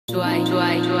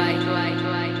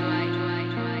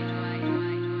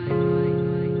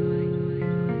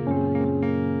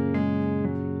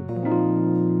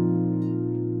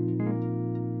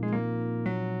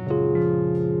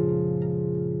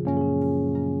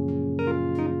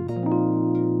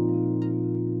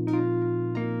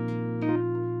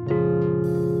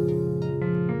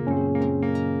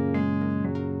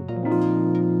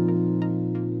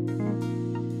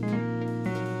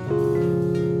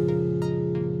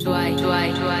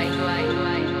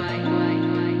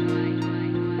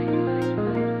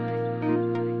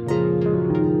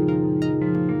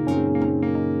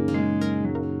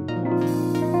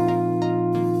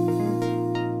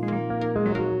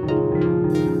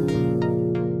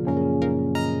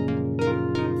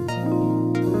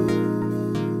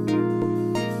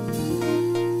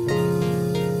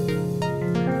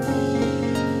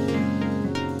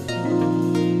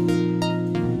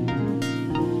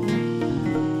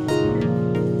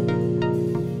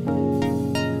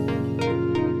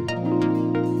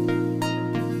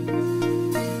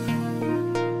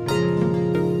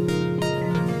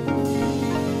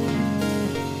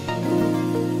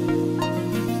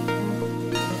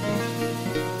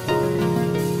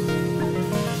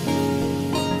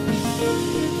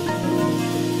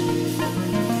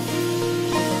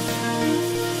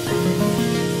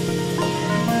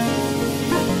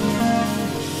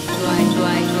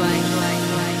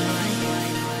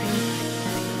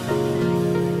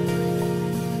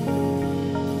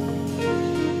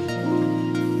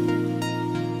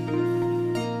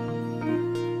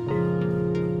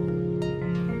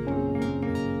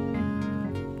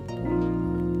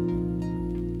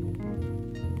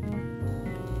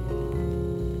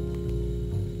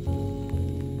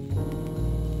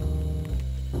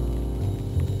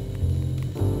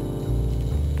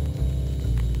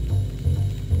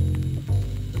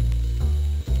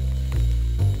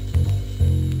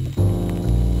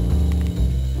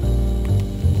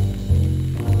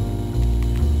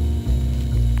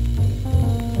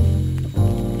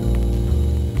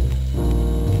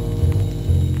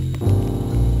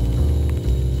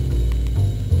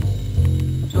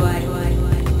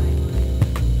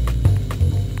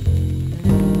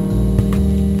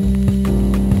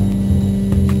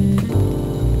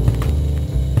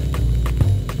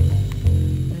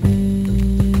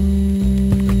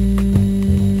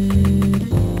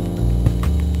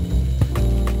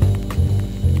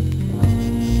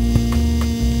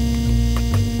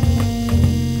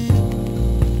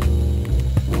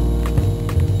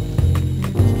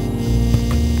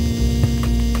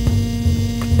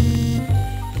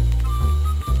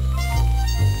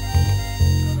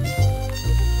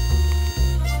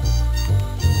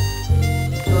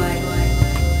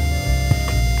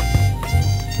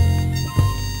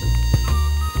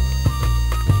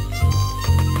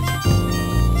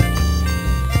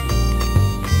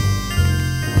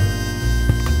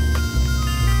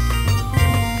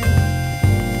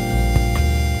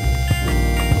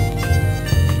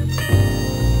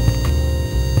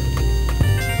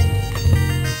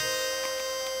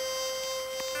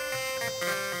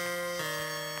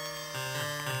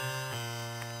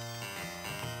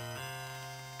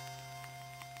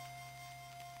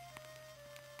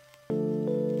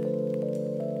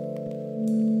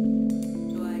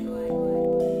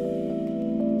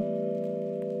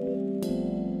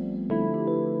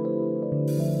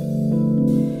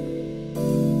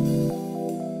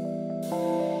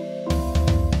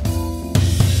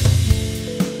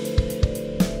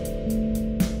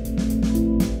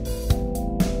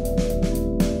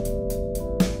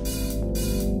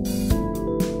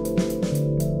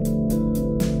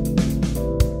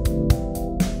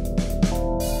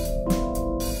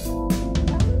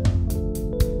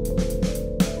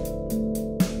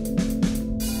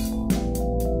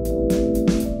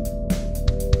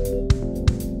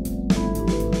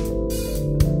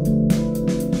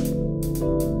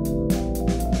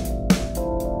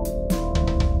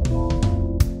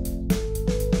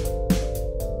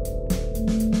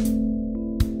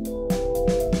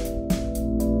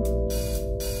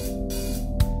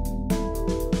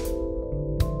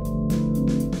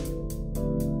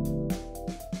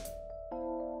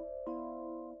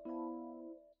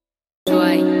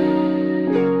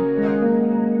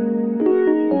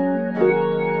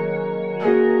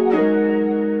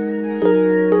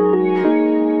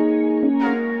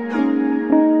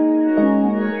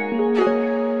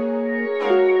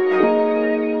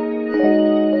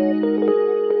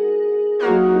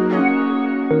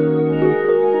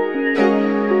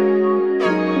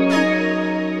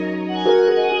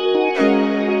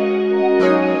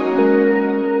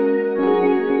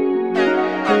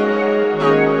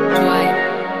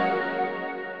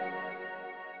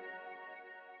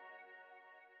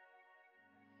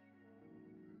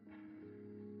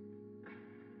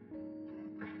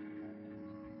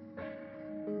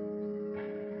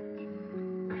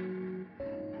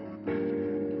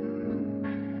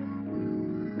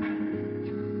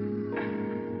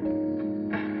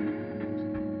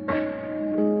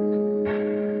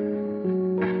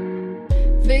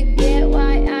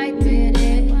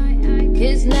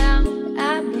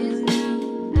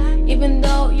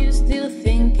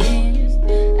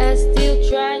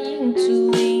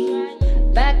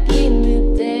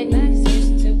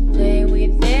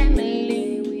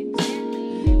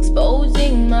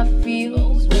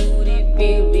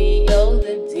be real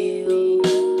the deal.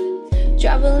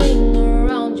 Traveling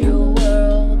around your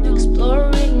world,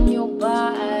 exploring your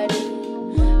body,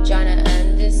 trying to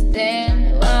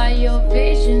understand why your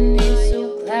vision is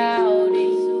so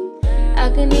cloudy. I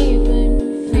can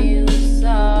even feel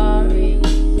sorry,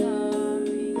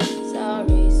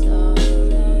 sorry, sorry.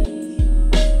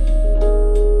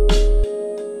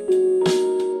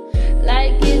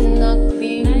 Like it's not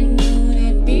clear, would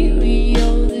it be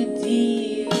real the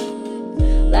deal?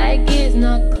 Like it's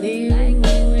not clear,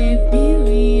 would it be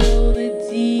real the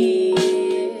deal?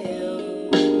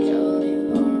 Traveling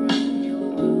around your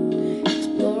world,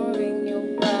 exploring your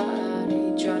body,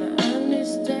 trying to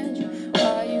understand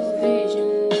why your vision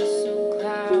is so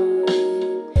cloudy.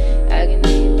 I can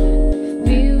even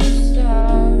feel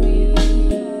sorry.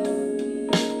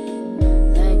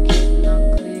 Like it's not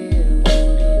clear,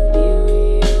 would it be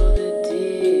real the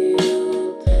deal?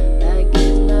 Like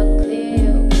it's not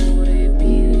clear, would it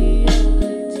be real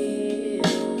the deal?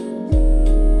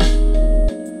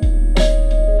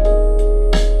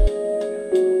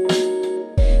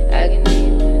 I can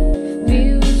even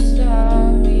feel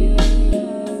sorry.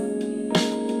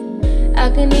 I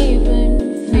can even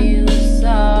feel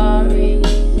sorry,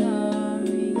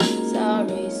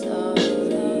 sorry, sorry.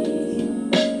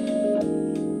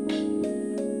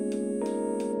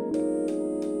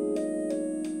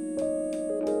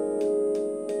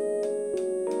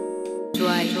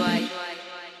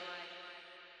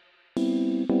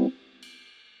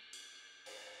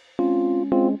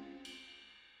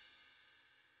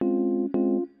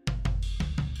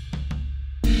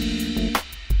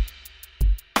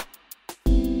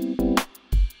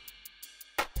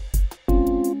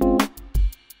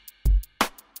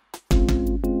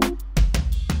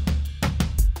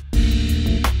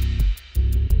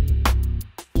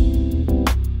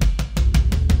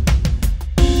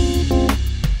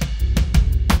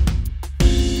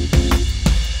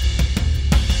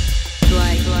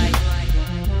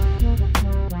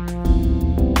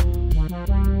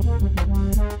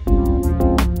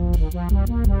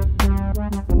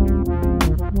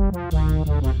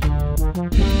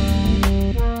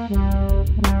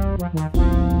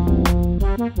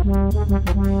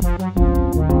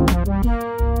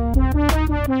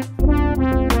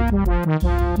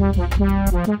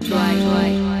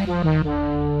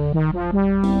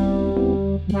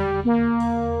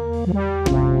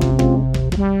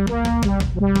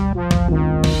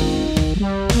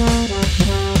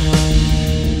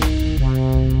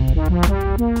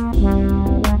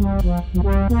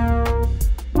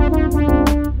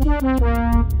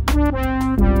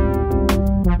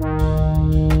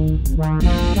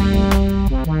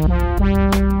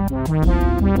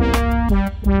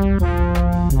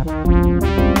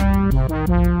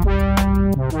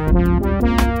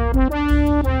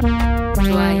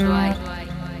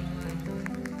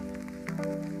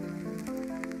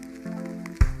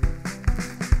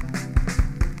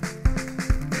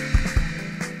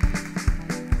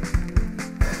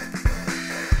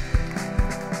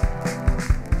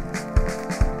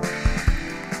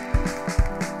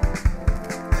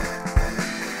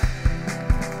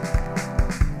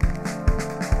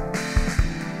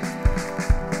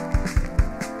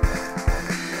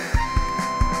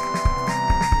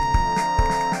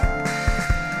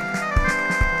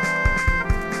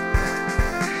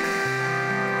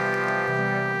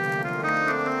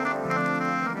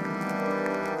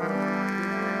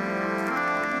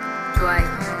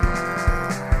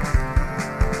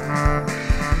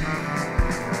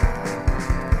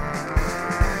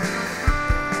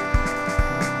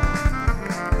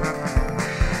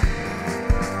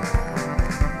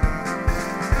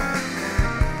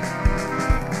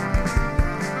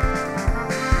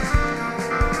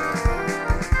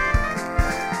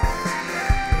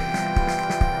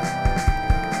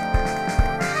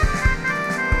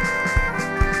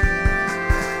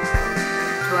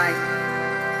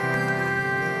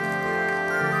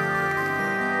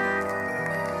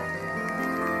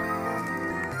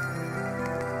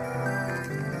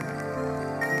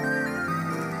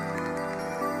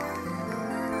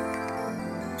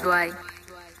 Try.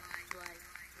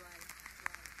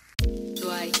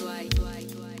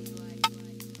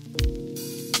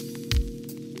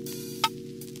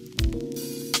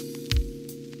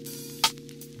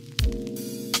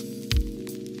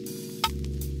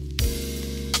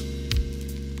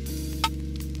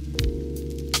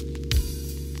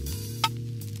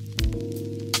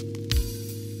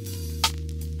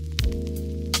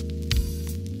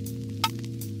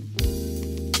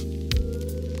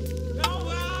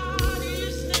 Nobody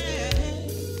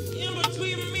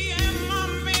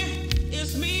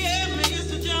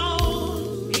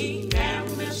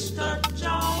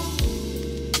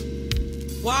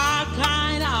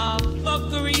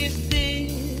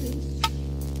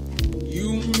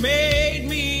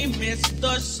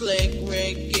slick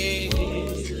Ricky.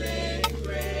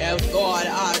 If God,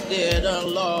 I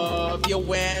didn't love you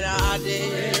when I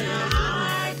did.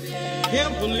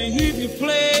 Can't believe you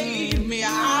played me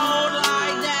out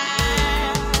like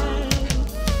that.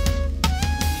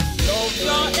 No,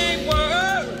 you ain't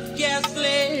worth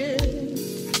gaslit.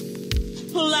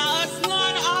 Plus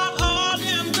one of all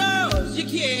them girls you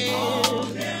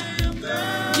kissed.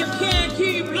 You can't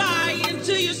keep lying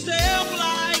to yourself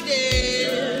like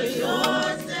this.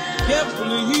 Can't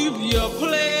believe you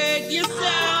played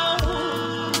yourself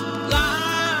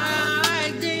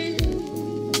like this.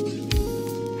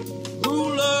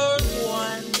 Rulers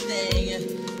one thing,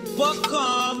 but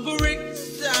conversation.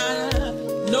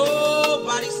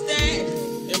 Nobody stands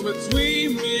in between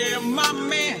me and my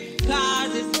man,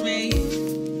 'cause it's me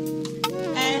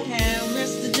and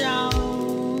Mr.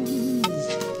 Jones.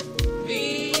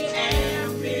 Me and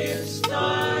Mr.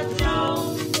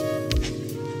 Jones.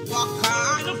 What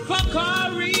kind of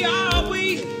fuckery are we?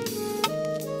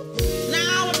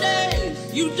 Nowadays,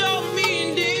 you don't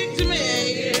mean dick to me.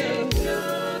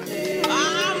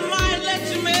 I might let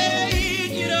you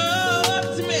make it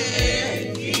up to me.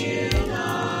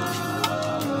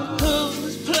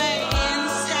 Who's playing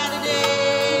Saturday?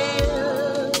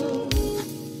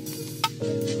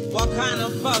 What kind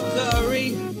of fuckery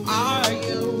are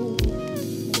you?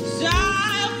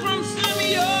 Child from Sammy,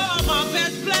 you're my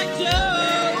best black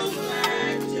joke.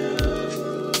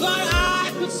 But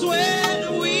I could swear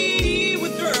that we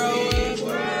were through.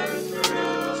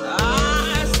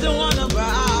 I still wonder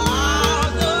about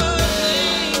the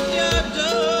things you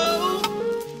do.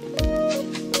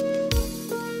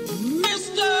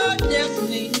 Mr.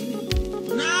 Destiny,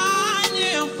 9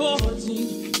 and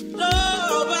 14.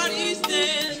 Nobody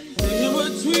stands in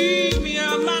between me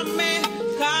and my man,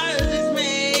 'cause it's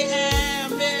me and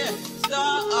Mr.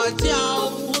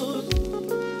 Jones.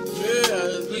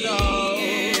 Yes, me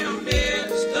and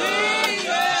Mr.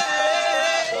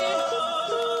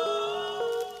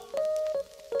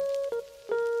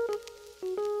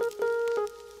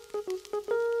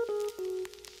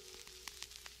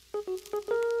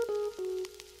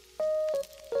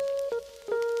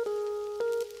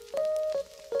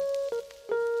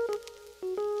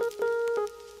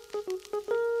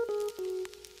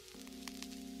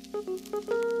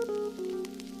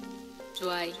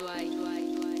 Ziway'S.